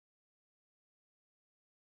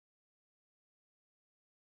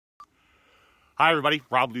Hi everybody,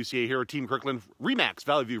 Rob Lucier here at Team Kirkland, Remax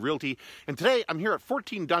Valley View Realty, and today I'm here at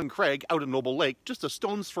 14 Duncragg out in Noble Lake, just a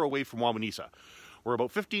stone's throw away from Wawanesa. We're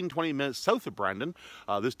about 15-20 minutes south of Brandon.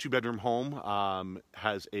 This two-bedroom home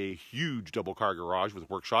has a huge double-car garage with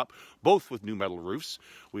workshop, both with new metal roofs.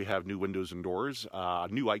 We have new windows and doors,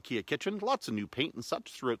 new IKEA kitchen, lots of new paint and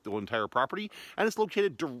such throughout the entire property, and it's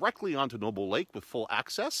located directly onto Noble Lake with full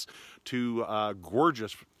access to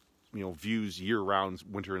gorgeous views year-round,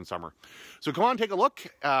 winter and summer. So come on, take a look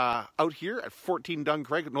out here at 14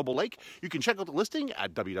 Duncragg at Noble Lake. You can check out the listing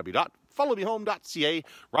at www.followmehome.ca.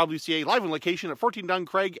 Rob Lucier, live on location at 14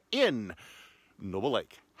 Duncragg in Noble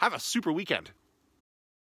Lake. Have a super weekend.